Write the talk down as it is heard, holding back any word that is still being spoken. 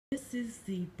is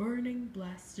the Burning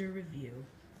Blaster review.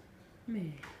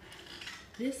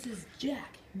 This is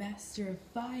Jack, Master of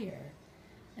Fire,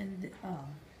 and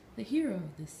the hero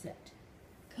of this set.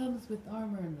 Comes with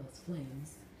armor and those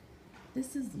flames.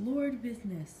 This is Lord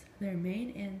Business, their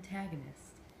main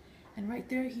antagonist. And right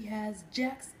there he has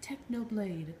Jack's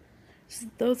Technoblade.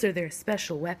 Those are their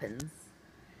special weapons.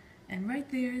 And right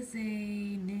there is a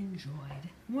Ninjoid,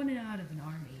 one out of an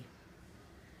army.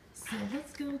 So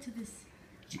let's go to this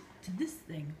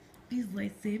thing. These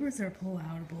lightsabers are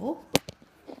pull-outable.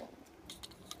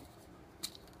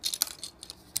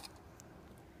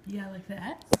 Yeah, like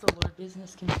that. So Lord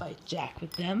Business can fight Jack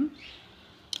with them.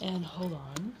 And hold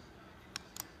on.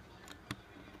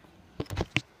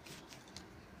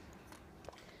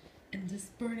 And this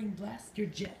Burning Blaster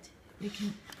jet. They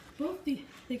can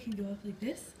go up like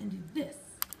this and do this.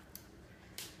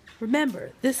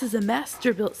 Remember, this is a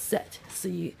master-built set,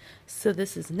 so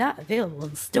this is not available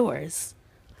in stores.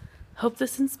 Hope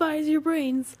this inspires your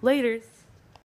brains. Laters.